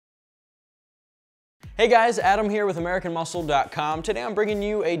Hey guys, Adam here with AmericanMuscle.com. Today I'm bringing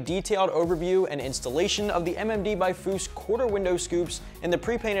you a detailed overview and installation of the MMD by FOOSE Quarter Window Scoops in the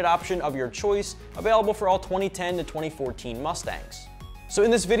pre-painted option of your choice, available for all 2010 to 2014 Mustangs. So in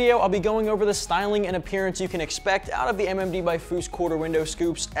this video, I'll be going over the styling and appearance you can expect out of the MMD by FOOSE Quarter Window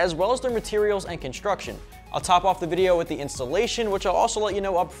Scoops, as well as their materials and construction. I'll top off the video with the installation, which I'll also let you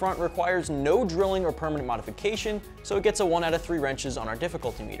know up front requires no drilling or permanent modification, so it gets a 1 out of 3 wrenches on our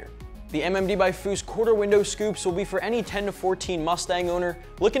difficulty meter. The MMD by FOOSE Quarter Window Scoops will be for any 10 to 14 Mustang owner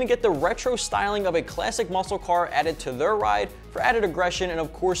looking to get the retro styling of a classic muscle car added to their ride for added aggression, and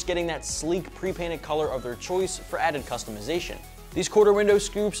of course getting that sleek pre-painted color of their choice for added customization. These quarter window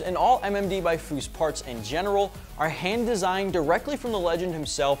scoops and all MMD by FOOSE parts in general are hand designed directly from the legend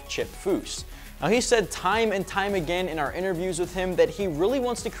himself, Chip Foose. Now, he said time and time again in our interviews with him that he really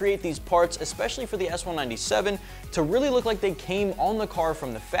wants to create these parts, especially for the S197, to really look like they came on the car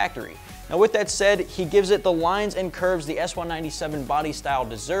from the factory. Now, with that said, he gives it the lines and curves the S197 body style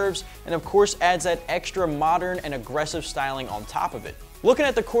deserves, and of course adds that extra modern and aggressive styling on top of it. Looking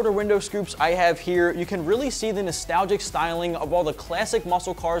at the quarter window scoops I have here, you can really see the nostalgic styling of all the classic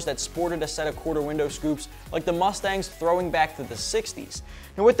muscle cars that sported a set of quarter window scoops, like the Mustangs throwing back to the 60s.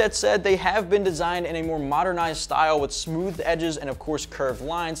 And with that said, they have been designed in a more modernized style with smooth edges and of course curved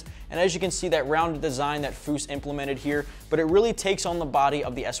lines. And as you can see, that rounded design that FOOSE implemented here, but it really takes on the body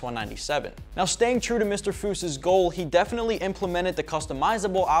of the S197. Now, staying true to Mr. Foose's goal, he definitely implemented the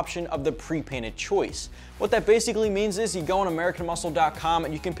customizable option of the pre-painted choice. What that basically means is you go on AmericanMuscle.com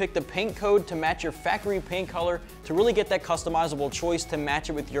and you can pick the paint code to match your factory paint color to really get that customizable choice to match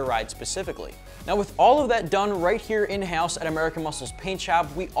it with your ride specifically. Now, with all of that done right here in-house at American Muscle's paint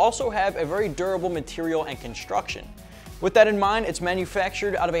shop, we also have a very durable material and construction. With that in mind, it's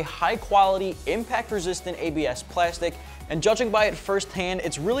manufactured out of a high-quality, impact-resistant ABS plastic, and judging by it firsthand,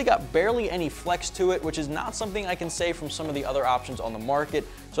 it's really got barely any flex to it, which is not something I can say from some of the other options on the market,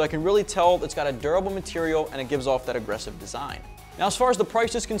 so I can really tell it's got a durable material and it gives off that aggressive design. Now, as far as the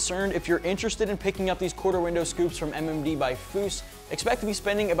price is concerned, if you're interested in picking up these quarter window scoops from MMD by FOOSE, expect to be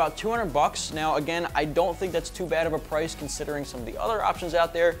spending about $200. Now, again, I don't think that's too bad of a price considering some of the other options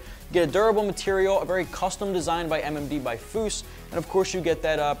out there. You get a durable material, a very custom design by MMD by FOOSE, and of course you get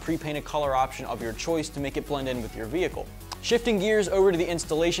that pre-painted color option of your choice to make it blend in with your vehicle. Shifting gears over to the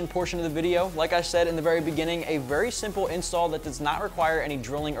installation portion of the video, like I said in the very beginning, a very simple install that does not require any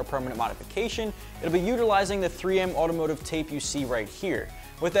drilling or permanent modification. It'll be utilizing the 3M automotive tape you see right here.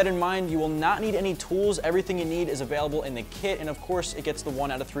 With that in mind, you will not need any tools. Everything you need is available in the kit, and of course it gets the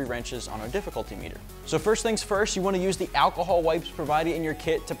 1 out of 3 wrenches on our difficulty meter. So first things first, you want to use the alcohol wipes provided in your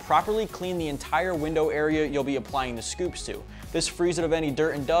kit to properly clean the entire window area you'll be applying the scoops to. This frees it of any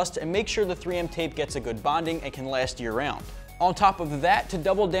dirt and dust and makes sure the 3M tape gets a good bonding and can last year-round. On top of that, to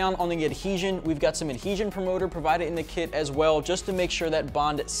double down on the adhesion, we've got some adhesion promoter provided in the kit as well, just to make sure that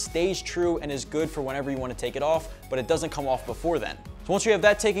bond stays true and is good for whenever you want to take it off, but it doesn't come off before then. So once you have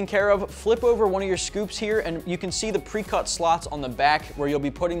that taken care of, flip over one of your scoops here and you can see the pre-cut slots on the back where you'll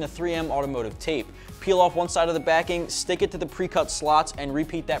be putting the 3M automotive tape. Peel off one side of the backing, stick it to the pre-cut slots, and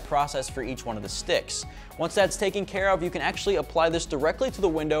repeat that process for each one of the sticks. Once that's taken care of, you can actually apply this directly to the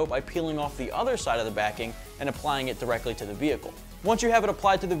window by peeling off the other side of the backing and applying it directly to the vehicle. Once you have it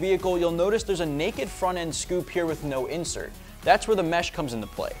applied to the vehicle, you'll notice there's a naked front end scoop here with no insert. That's where the mesh comes into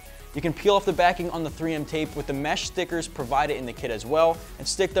play. You can peel off the backing on the 3M tape with the mesh stickers provided in the kit as well and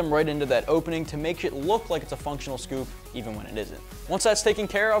stick them right into that opening to make it look like it's a functional scoop even when it isn't. Once that's taken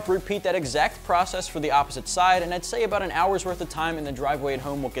care of, repeat that exact process for the opposite side, and I'd say about an hour's worth of time in the driveway at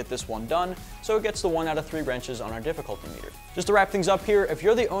home will get this one done, so it gets the 1 out of 3 wrenches on our difficulty meter. Just to wrap things up here, if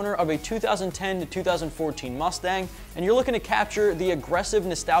you're the owner of a 2010 to 2014 Mustang and you're looking to capture the aggressive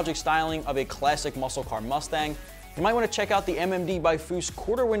nostalgic styling of a classic muscle car Mustang, you might want to check out the MMD by FOOSE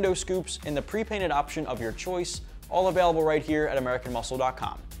quarter window scoops in the pre-painted option of your choice, all available right here at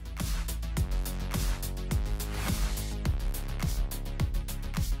AmericanMuscle.com.